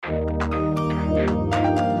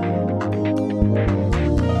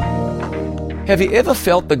Have you ever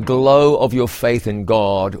felt the glow of your faith in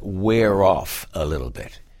God wear off a little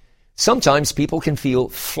bit? Sometimes people can feel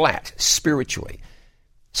flat spiritually.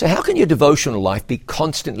 So how can your devotional life be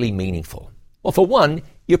constantly meaningful? Well, for one,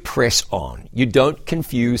 you press on. You don't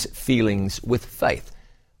confuse feelings with faith.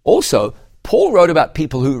 Also, Paul wrote about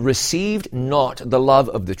people who received not the love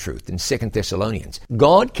of the truth in 2 Thessalonians.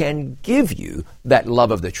 God can give you that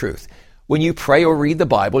love of the truth. When you pray or read the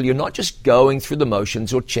Bible, you're not just going through the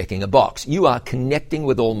motions or checking a box. You are connecting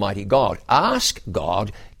with Almighty God. Ask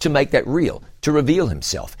God to make that real, to reveal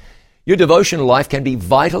Himself. Your devotional life can be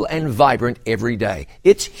vital and vibrant every day.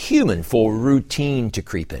 It's human for routine to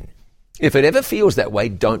creep in. If it ever feels that way,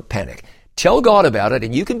 don't panic. Tell God about it,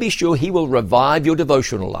 and you can be sure He will revive your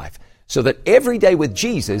devotional life so that every day with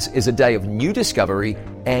Jesus is a day of new discovery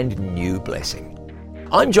and new blessing.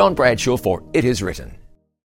 I'm John Bradshaw for It Is Written.